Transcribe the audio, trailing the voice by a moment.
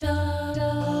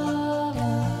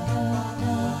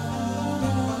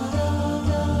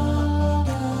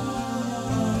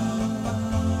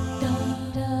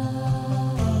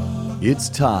It's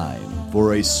time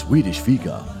for a Swedish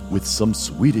fika with some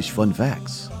Swedish fun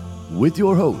facts with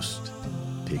your host,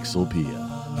 Pixelpia.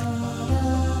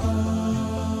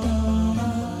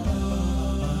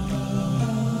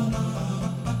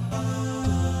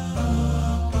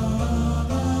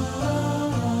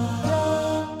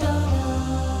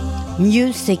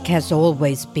 Music has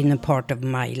always been a part of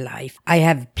my life. I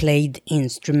have played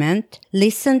instrument,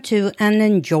 listened to and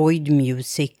enjoyed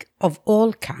music of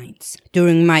all kinds.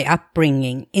 During my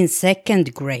upbringing in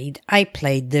second grade, I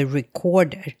played the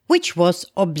recorder, which was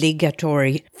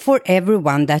obligatory for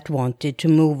everyone that wanted to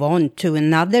move on to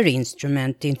another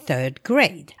instrument in third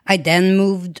grade. I then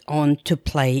moved on to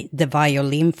play the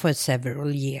violin for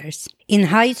several years. In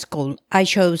high school, I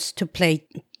chose to play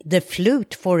the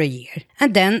flute for a year,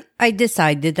 and then I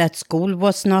decided that school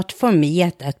was not for me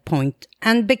at that point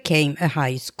and became a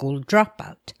high school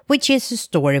dropout, which is a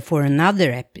story for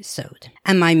another episode.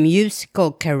 And my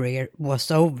musical career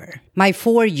was over. My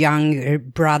 4 younger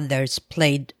brothers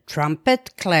played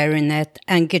trumpet, clarinet,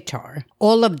 and guitar.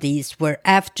 All of these were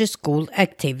after-school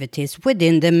activities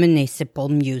within the municipal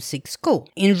music school.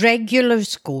 In regular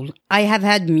school, I have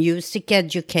had music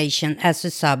education as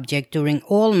a subject during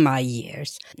all my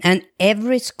years, and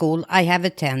every school I have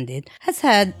attended has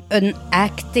had an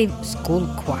active school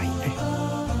choir.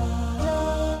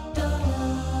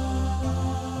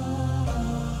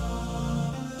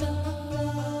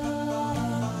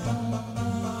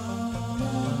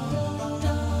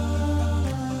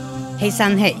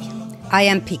 Hejsan hej, I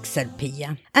am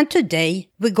Pixelpia, and today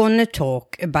we're gonna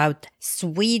talk about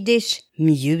Swedish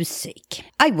music.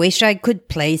 I wish I could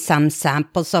play some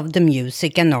samples of the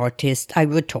music and artists I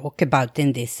would talk about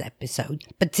in this episode,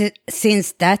 but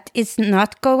since that is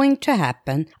not going to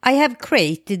happen, I have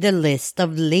created a list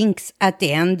of links at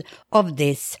the end of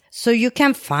this so you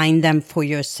can find them for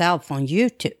yourself on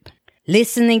YouTube.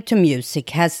 Listening to music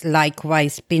has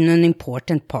likewise been an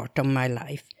important part of my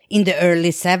life. In the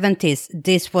early 70s,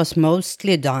 this was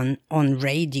mostly done on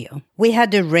radio. We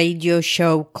had a radio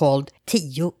show called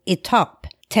 10 i topp,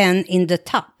 10 in the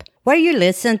top, where you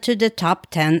listened to the top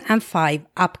 10 and 5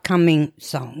 upcoming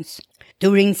songs.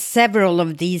 During several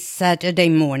of these Saturday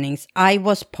mornings, I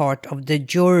was part of the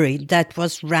jury that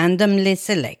was randomly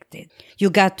selected.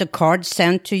 You got a card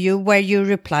sent to you where you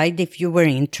replied if you were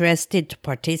interested to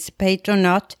participate or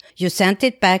not. You sent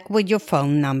it back with your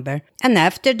phone number, and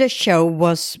after the show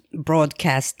was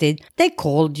broadcasted, they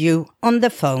called you on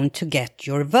the phone to get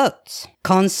your votes.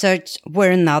 Concerts were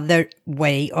another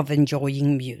way of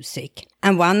enjoying music,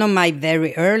 and one of my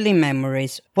very early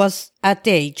memories was at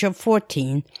the age of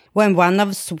 14 when one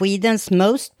of Sweden's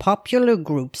most popular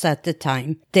groups at the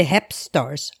time, the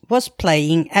Hepstars, was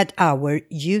playing at our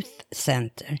youth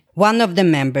center. One of the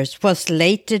members was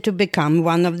later to become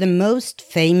one of the most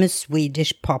famous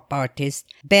Swedish pop artists,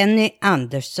 Benny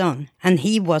Andersson, and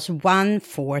he was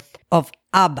 1/4 of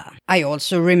ABBA. I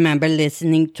also remember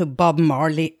listening to Bob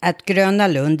Marley at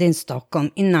Gröna Lund in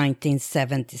Stockholm in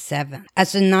 1977.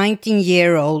 As a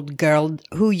 19-year-old girl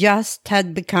who just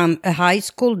had become a high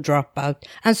school dropout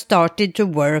and started to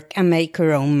work and make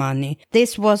her own money,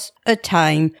 this was a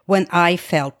time when I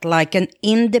felt like an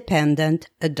independent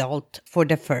adult for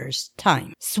the first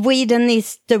time. Sweden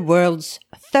is the world's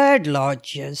 3rd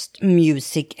largest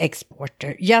music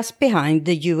exporter, just behind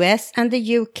the US and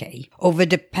the UK. Over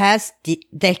the past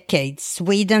decades,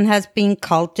 Sweden has been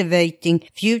cultivating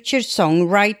future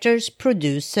songwriters,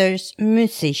 producers,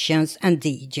 musicians, and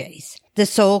DJs. The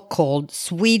so-called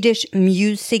Swedish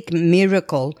music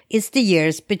miracle is the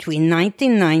years between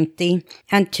 1990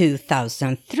 and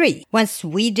 2003, when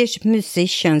Swedish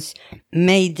musicians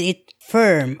made it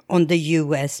firm on the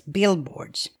US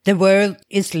billboards. The world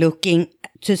is looking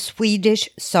to Swedish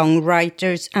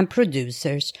songwriters and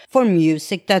producers for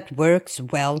music that works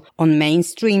well on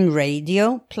mainstream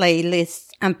radio, playlists,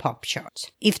 and pop charts.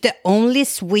 If the only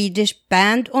Swedish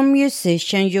band or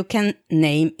musician you can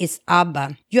name is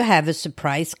ABBA, you have a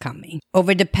surprise coming.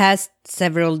 Over the past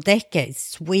several decades,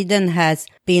 Sweden has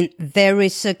been very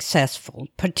successful,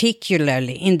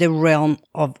 particularly in the realm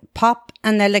of pop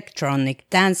and electronic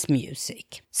dance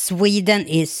music. Sweden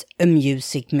is a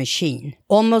music machine.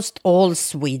 Almost all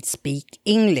Swedes speak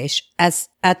English as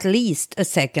at least a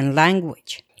second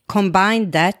language.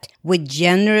 Combine that with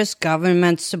generous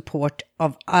government support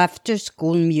of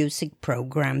after-school music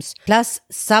programs, plus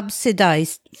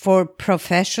subsidized for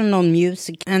professional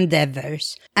music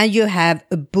endeavors, and you have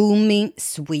a booming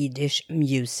Swedish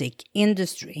music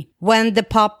industry. When the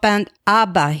pop band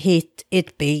ABBA hit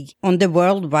it big on the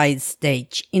worldwide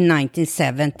stage in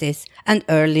 1970s and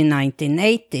early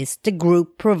 1980s, the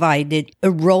group provided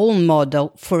a role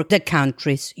model for the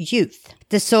country's youth.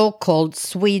 The so-called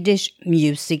Swedish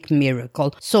music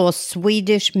miracle saw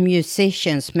Swedish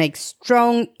musicians make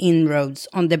strong inroads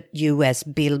on the US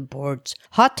Billboard's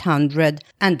Hot 100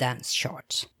 and dance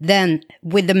charts. Then,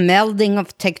 with the melding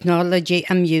of technology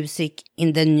and music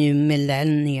in the new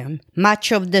millennium,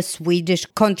 much of the Swedish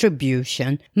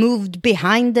contribution moved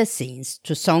behind the scenes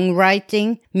to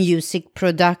songwriting, music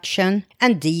production,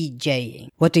 and DJing.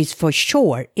 What is for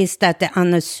sure is that the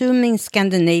unassuming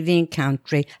Scandinavian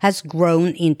country has grown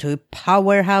into a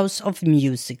powerhouse of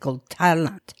musical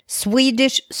talent.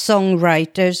 Swedish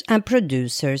songwriters and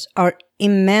producers are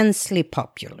immensely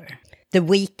popular. The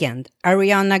Weeknd,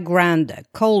 Ariana Grande,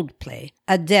 Coldplay,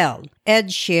 Adele, Ed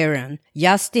Sheeran,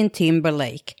 Justin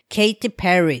Timberlake, Katy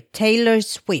Perry, Taylor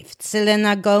Swift,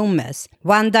 Selena Gomez,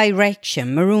 One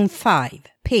Direction, Maroon 5,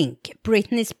 Pink,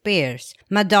 Britney Spears,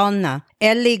 Madonna,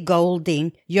 Ellie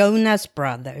Goulding, Jonas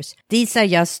Brothers. These are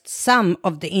just some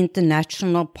of the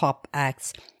international pop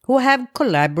acts who have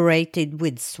collaborated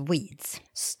with Swedes.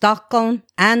 Stockholm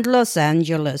and Los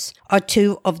Angeles are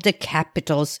two of the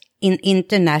capitals in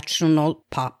international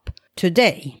pop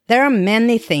today. There are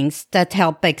many things that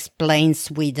help explain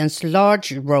Sweden's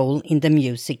large role in the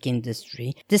music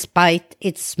industry, despite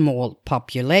its small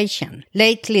population.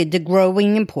 Lately, the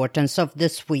growing importance of the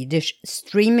Swedish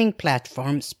streaming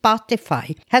platform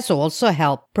Spotify has also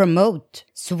helped promote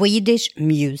Swedish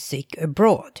music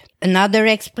abroad. Another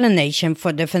explanation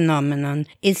for the phenomenon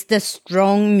is the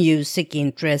strong music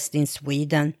interest in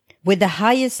Sweden, with the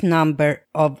highest number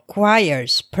of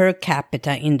choirs per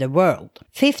capita in the world.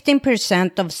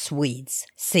 15% of Swedes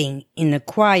sing in a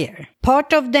choir.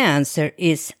 Part of the answer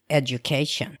is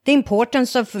education. The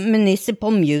importance of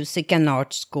municipal music and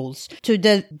art schools to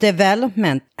the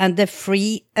development and the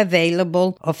free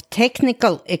available of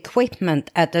technical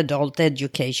equipment at adult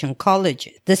education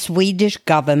colleges. The Swedish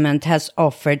government has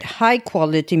offered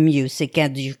high-quality music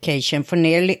education for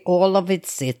nearly all of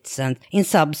its citizens in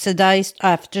subsidized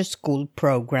after-school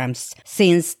programs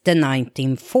since the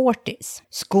 1940s.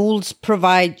 Schools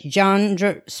provide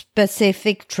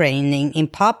genre-specific training in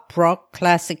pop, rock,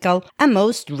 classical, and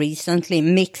most recently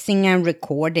mixing and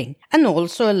recording, and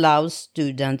also allows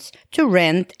students to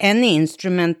rent any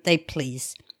instrument they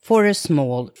please for a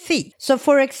small fee. So,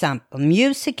 for example,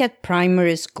 music at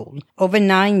primary school over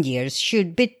 9 years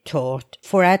should be taught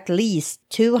for at least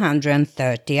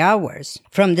 230 hours.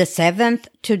 From the 7th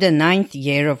to the 9th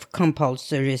year of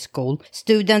compulsory school,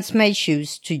 students may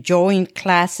choose to join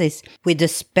classes with a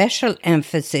special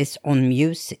emphasis on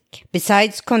music.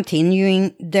 Besides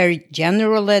continuing their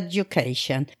general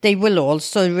education, they will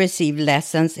also receive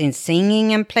lessons in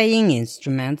singing and playing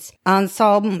instruments,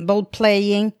 ensemble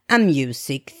playing, and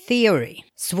music theory.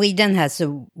 Sweden has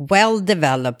a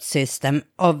well-developed system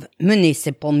of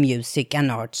municipal music and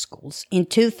art schools. In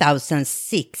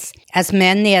 2006, as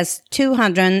many as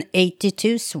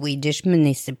 282 Swedish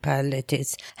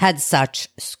municipalities had such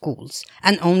schools,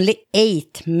 and only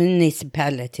 8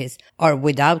 municipalities are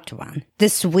without one. The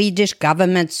Swedish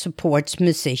government supports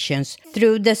musicians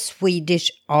through the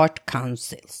Swedish Art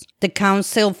Councils. The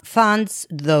council funds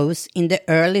those in the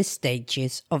early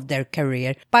stages of their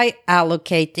career by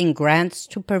allocating grants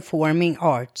to performing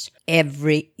arts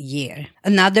every year.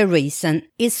 Another reason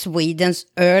is Sweden's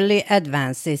early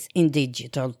advances in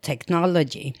digital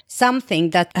technology,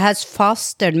 something that has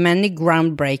fostered many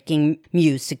groundbreaking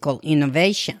musical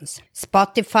innovations.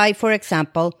 Spotify, for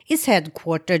example, is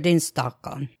headquartered in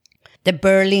Stockholm. The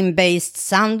Berlin-based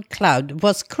SoundCloud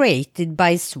was created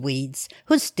by Swedes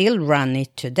who still run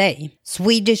it today.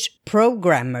 Swedish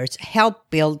programmers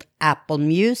helped build Apple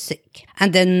Music,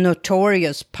 and the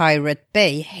notorious Pirate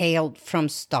Bay hailed from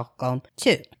Stockholm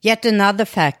too. Yet another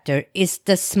factor is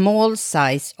the small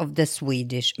size of the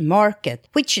Swedish market,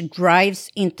 which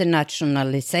drives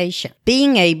internationalization.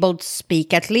 Being able to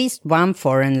speak at least one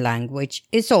foreign language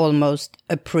is almost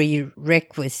a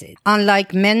prerequisite.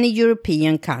 Unlike many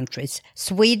European countries,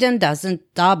 Sweden doesn't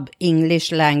dub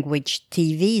English language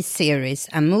TV series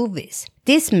and movies.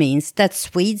 This means that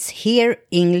Swedes hear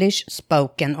English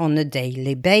spoken on a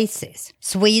daily basis.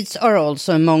 Swedes are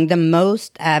also among the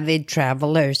most avid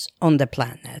travelers on the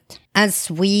planet. And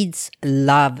Swedes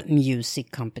love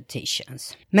music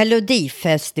competitions.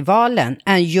 Melodifestivalen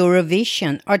and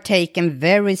Eurovision are taken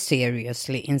very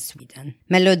seriously in Sweden.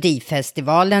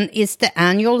 Melodifestivalen is the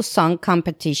annual song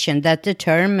competition that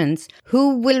determines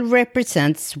who will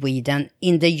represent Sweden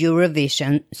in the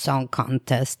Eurovision Song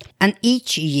Contest, and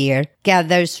each year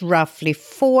gathers roughly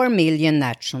 4 million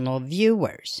national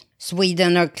viewers.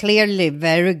 Sweden are clearly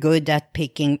very good at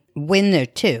picking winner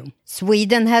too.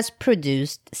 Sweden has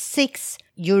produced 6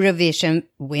 Eurovision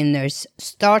winners,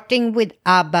 starting with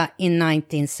ABBA in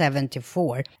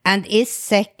 1974, and is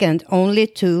second only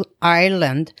to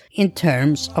Ireland in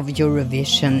terms of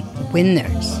Eurovision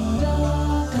winners.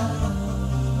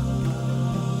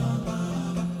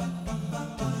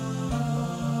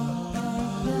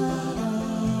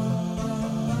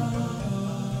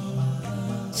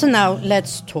 So now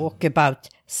let's talk about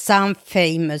some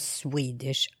famous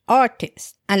Swedish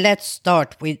artists. And let's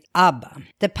start with ABBA.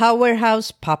 The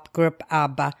powerhouse pop group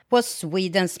ABBA was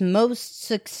Sweden's most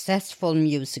successful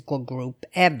musical group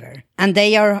ever. And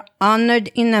they are honored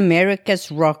in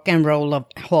America's Rock and Roll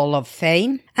Hall of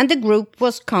Fame. And the group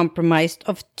was comprised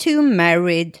of 2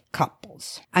 married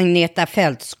couples, Agneta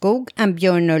Fältskog and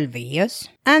Björn Ulvaeus,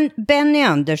 and Benny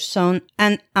Andersson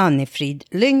and Annefrid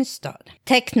Lyngstad.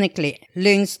 Technically,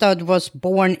 Lyngstad was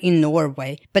born in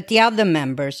Norway, but the other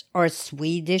members are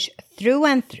Swedish through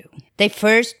and through. They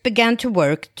first began to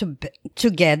work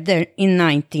together in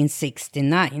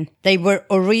 1969. They were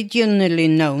originally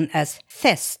known as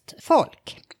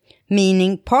Festfolk,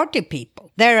 meaning party people,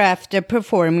 thereafter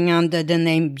performing under the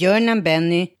name Björn and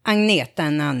Benny, Agneta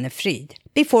and Annefrid,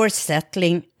 before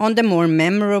settling on the more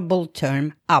memorable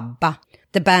term ABBA.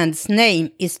 The band's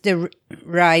name is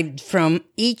derived from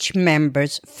each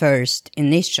member's first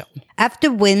initial.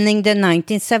 After winning the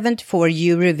 1974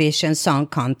 Eurovision Song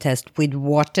Contest with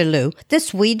Waterloo, the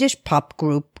Swedish pop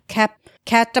group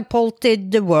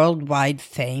catapulted to worldwide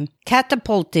fame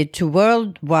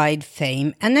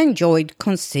and enjoyed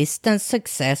consistent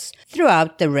success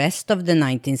throughout the rest of the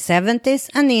 1970s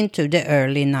and into the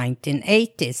early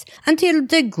 1980s, until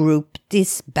the group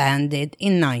disbanded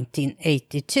in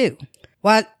 1982.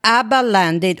 While ABBA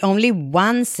landed only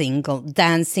 1 single,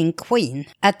 Dancing Queen,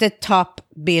 at the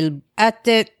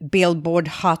Billboard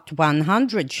Hot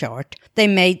 100 chart, they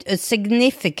made a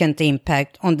significant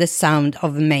impact on the sound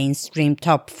of mainstream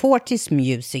top 40s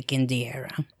music in the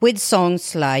era, with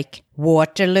songs like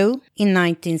Waterloo in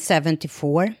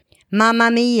 1974, Mamma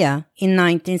Mia in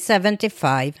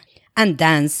 1975, and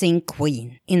Dancing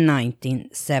Queen in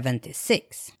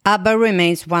 1976. ABBA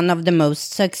remains one of the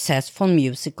most successful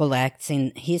musical acts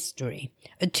in history.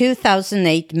 A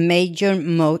 2008 major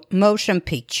motion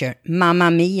picture,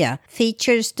 Mamma Mia,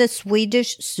 features the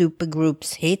Swedish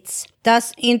supergroup's hits,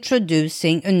 thus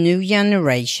introducing a new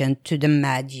generation to the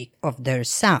magic of their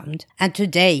sound. And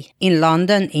today, in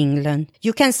London, England,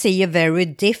 you can see a very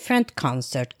different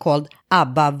concert called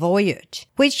ABBA Voyage,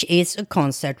 which is a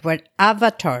concert where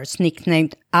avatars,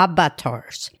 nicknamed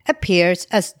Abbatars, appears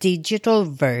as digital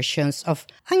versions of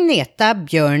Agneta,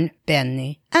 Björn,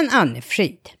 Benny, and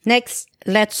Annefrid. Next,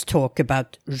 let's talk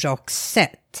about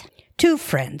Roxette. 2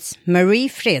 friends, Marie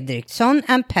Fredriksson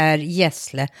and Per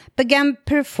Gessle, began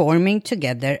performing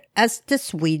together as the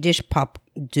Swedish pop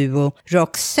duo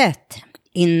Roxette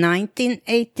in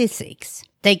 1986.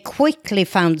 They quickly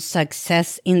found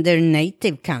success in their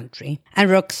native country, and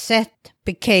Roxette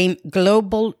became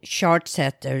global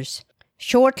chart-setters.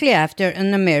 Shortly after,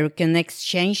 an American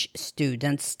exchange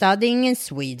student studying in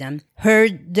Sweden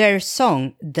heard their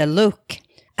song The Look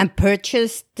and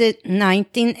purchased the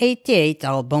 1988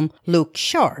 album Look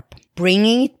Sharp,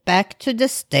 bringing it back to the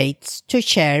States to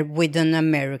share with an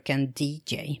American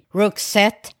DJ.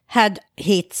 Roxette had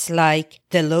hits like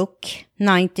The Look,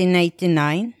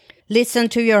 1989, Listen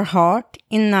to Your Heart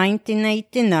in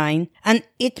 1989, and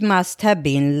It Must Have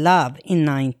Been Love in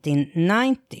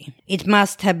 1990. It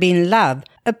Must Have Been Love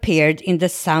appeared in the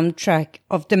soundtrack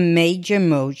of the major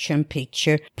motion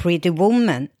picture Pretty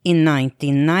Woman in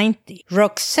 1990.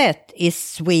 Roxette is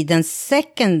Sweden's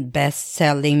second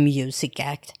best-selling music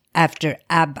act after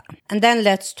ABBA. And then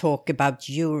let's talk about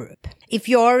Europe. If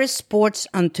you are a sports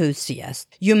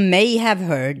enthusiast, you may have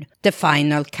heard the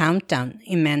Final Countdown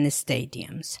in many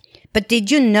stadiums. But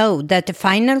did you know that the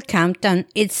Final Countdown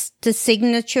is the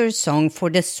signature song for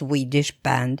the Swedish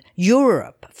band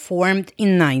Europe, formed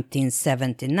in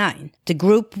 1979? The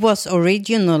group was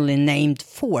originally named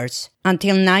Force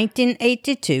until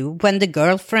 1982, when the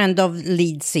girlfriend of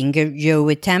lead singer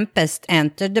Joey Tempest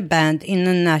entered the band in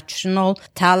a national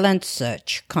talent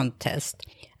search contest.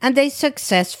 and they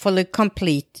successfully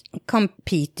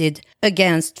competed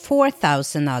against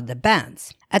 4,000 other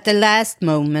bands. At the last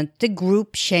moment, the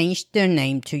group changed their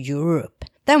name to Europe,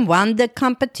 then won the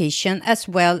competition as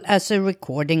well as a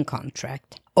recording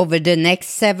contract. Over the next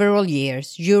several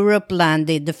years, Europe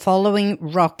landed the following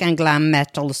rock and glam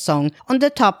metal song on the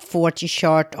top 40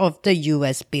 chart of the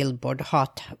US Billboard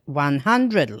Hot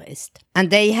 100 list. And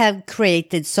they have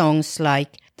created songs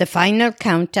like The Final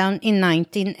Countdown in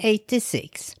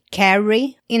 1986,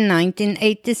 Carrie in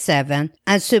 1987,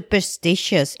 and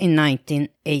Superstitious in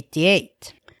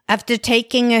 1988. After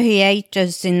taking a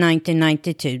hiatus in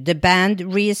 1992, the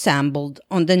band reassembled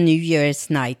on the New Year's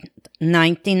night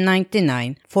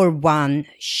 1999 for one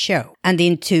show. And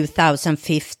in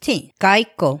 2015,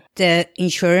 Geico, the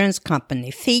insurance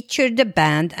company, featured the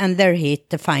band and their hit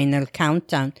The Final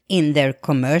Countdown in their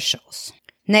commercials.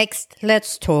 Next,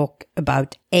 let's talk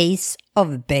about Ace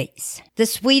of Base. The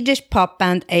Swedish pop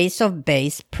band Ace of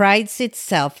Base prides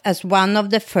itself as one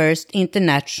of the first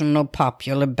international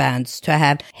popular bands to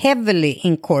have heavily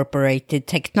incorporated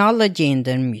technology in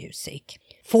their music.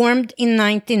 Formed in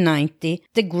 1990,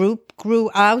 the group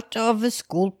grew out of a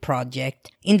school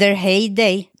project. In their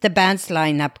heyday, the band's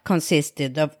lineup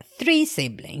consisted of 3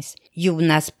 siblings: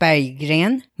 Jonas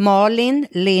Berggren, Malin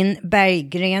Linn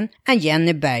Berggren, and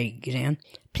Jenny Berggren,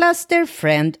 plus their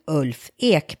friend Ulf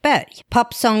Ekberg.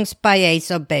 Pop songs by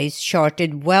Ace of Base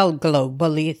charted well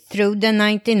globally through the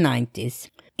 1990s,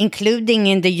 including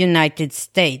in the United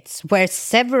States, where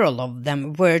several of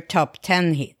them were top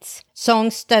 10 hits.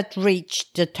 Songs that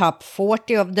reached the top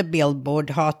 40 of the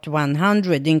Billboard Hot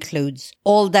 100 includes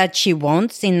All That She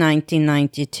Wants in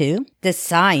 1992, The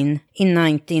Sign in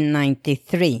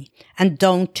 1993, and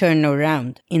Don't Turn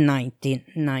Around in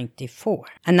 1994.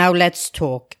 And now let's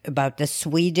talk about the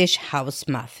Swedish House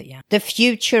Mafia. The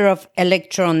future of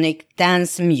electronic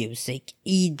dance music,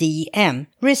 EDM,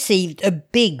 received a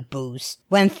big boost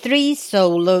when 3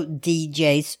 solo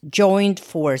DJs joined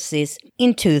forces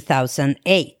in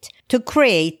 2008 to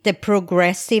create the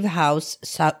progressive house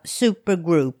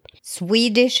supergroup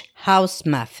Swedish House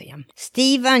Mafia.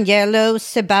 Steve Angello,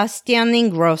 Sebastian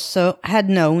Ingrosso had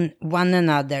known one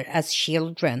another as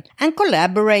children and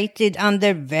collaborated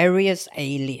under various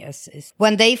aliases.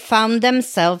 When they found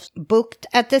themselves booked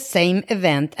at the same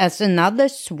event as another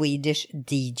Swedish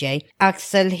DJ,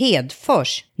 Axel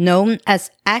Hedfors, known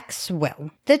as Axwell,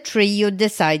 the trio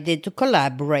decided to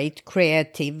collaborate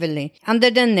creatively under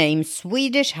the name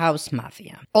Swedish House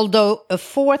Mafia. Although a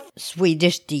 4th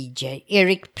Swedish DJ,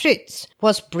 Erik Prytz,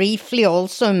 was briefly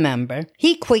also a member,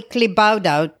 he quickly bowed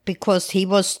out because he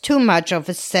was too much of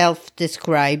a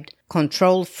self-described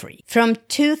control freak. From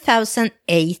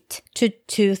 2008 to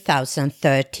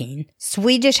 2013,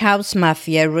 Swedish House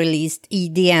Mafia released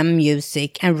EDM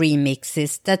music and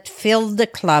remixes that filled the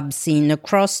club scene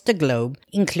across the globe,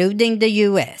 including the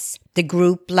US. The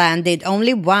group landed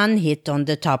only 1 hit on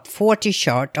the top 40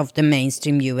 chart of the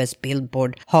mainstream US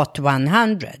Billboard Hot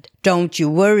 100, Don't You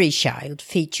Worry Child,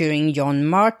 featuring John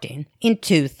Martin, in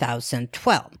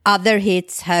 2012. Other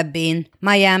hits have been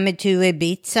Miami to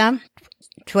Ibiza,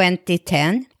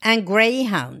 2010, and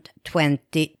Greyhound,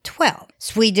 2012.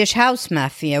 Swedish House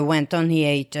Mafia went on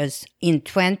hiatus in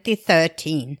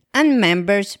 2013, and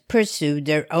members pursued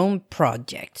their own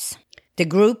projects. The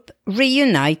group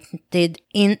reunited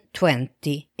in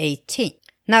 2018.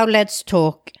 Now let's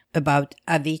talk about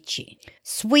Avicii.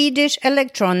 Swedish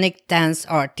electronic dance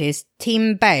artist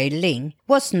Tim Bergling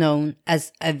was known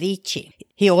as Avicii.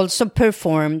 He also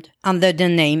performed under the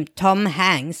name Tom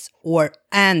Hanks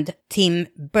and Tim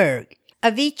Berg.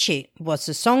 Avicii was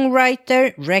a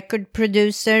songwriter, record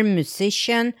producer,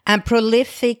 musician, and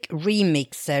prolific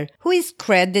remixer who is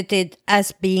credited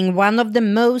as being one of the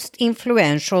most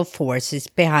influential forces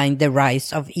behind the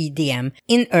rise of EDM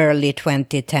in early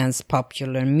 2010s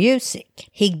popular music.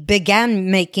 He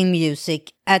began making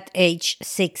music at age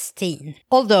 16.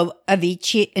 Although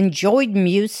Avicii enjoyed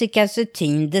music as a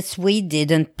teen, the Swede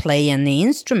didn't play any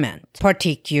instrument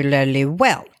particularly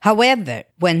well. However,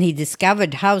 when he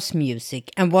discovered house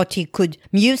music and what he could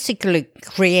musically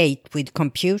create with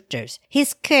computers,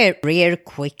 his career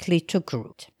quickly took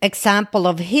root. Examples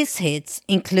of his hits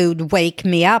include Wake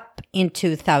Me Up in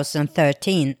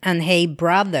 2013 and Hey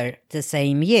Brother the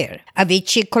same year.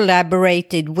 Avicii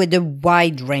collaborated with a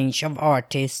wide range of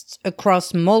artists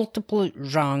across multiple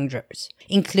genres,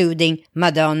 including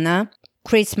Madonna,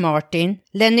 Chris Martin,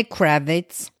 Lenny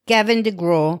Kravitz, Gavin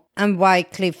DeGraw, and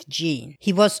Wyclef Jean.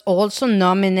 He was also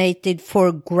nominated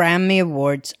for Grammy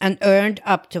Awards and earned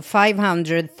up to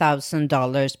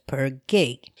 $500,000 per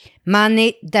gig,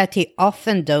 money that he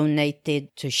often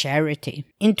donated to charity.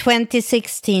 In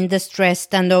 2016, the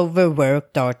stressed and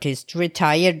overworked artist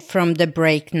retired from the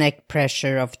breakneck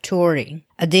pressure of touring.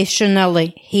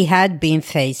 Additionally, he had been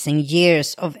facing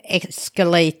years of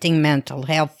escalating mental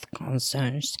health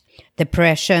concerns,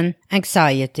 depression,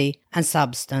 anxiety, and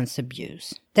substance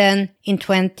abuse. Then, in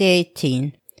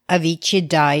 2018, Avicii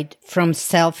died from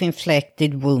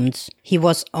self-inflicted wounds. He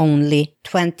was only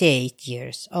 28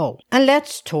 years old. And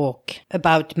let's talk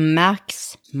about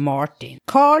Max Martin.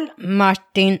 Carl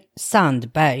Martin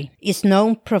Sandberg is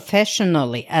known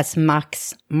professionally as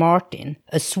Max Martin,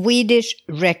 a Swedish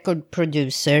record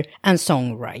producer and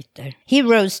songwriter. He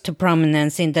rose to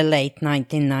prominence in the late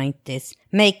 1990s,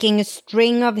 making a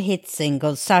string of hit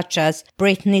singles such as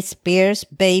Britney Spears'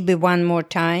 Baby One More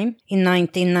Time in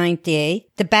 1998,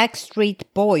 the Backstreet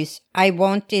Boys' I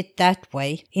Want It That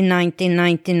Way in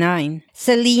 1999,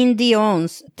 Celine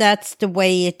Dion's That's the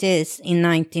Way It Is in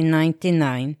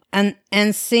 1999, and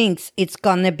NSYNC's It's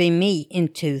Gonna Be Me in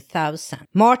 2000.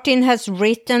 Martin has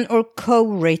written or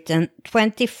co-written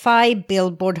 25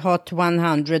 Billboard Hot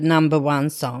 100 #1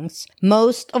 songs,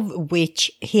 most of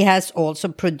which he has also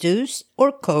produced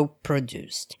or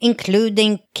co-produced,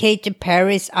 including Katy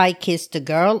Perry's I Kissed a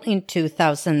Girl in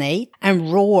 2008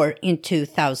 and Roar in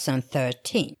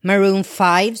 2013, Maroon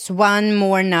 5's One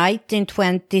More Night in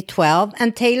 2012,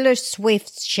 and Taylor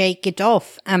Swift's Shake It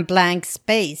Off and Blank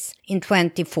Space in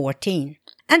 2014,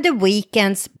 and The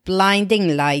Weeknd's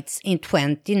Blinding Lights in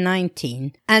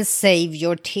 2019 and Save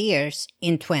Your Tears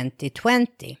in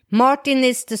 2020. Martin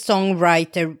is the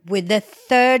songwriter with the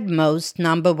third most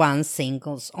 #1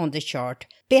 singles on the chart,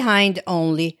 behind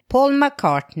only Paul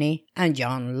McCartney and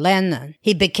John Lennon.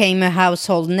 He became a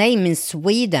household name in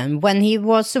Sweden when he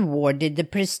was awarded the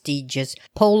prestigious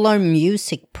Polar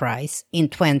Music Prize in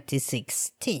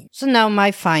 2016. So now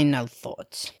my final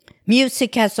thoughts.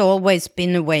 Music has always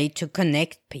been a way to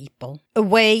connect people, a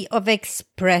way of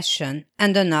expression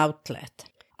and an outlet.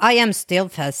 I am still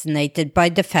fascinated by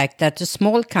the fact that a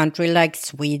small country like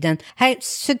Sweden has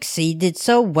succeeded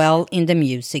so well in the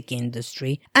music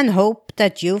industry, and hope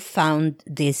that you found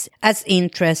this as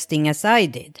interesting as I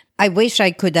did. I wish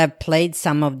I could have played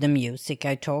some of the music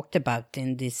I talked about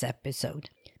in this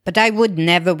episode, but I would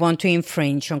never want to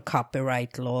infringe on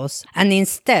copyright laws, and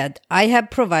instead I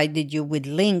have provided you with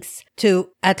links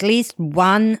to at least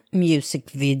one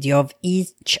music video of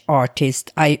each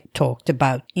artist I talked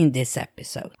about in this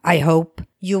episode. I hope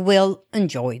you will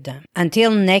enjoy them. Until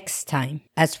next time,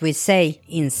 as we say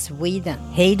in Sweden,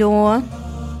 hej då!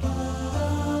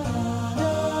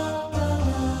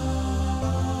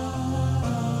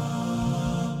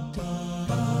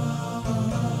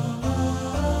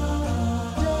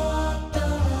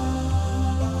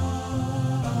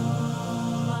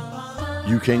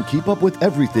 You can keep up with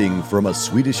everything from A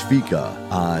Swedish Fika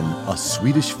on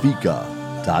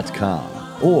aswedishfika.com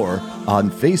or on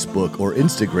Facebook or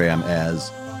Instagram as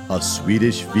A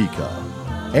Swedish Fika.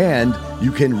 And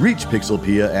you can reach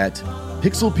Pixelpia at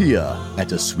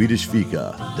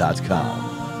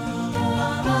pixelpia@aswedishfika.com.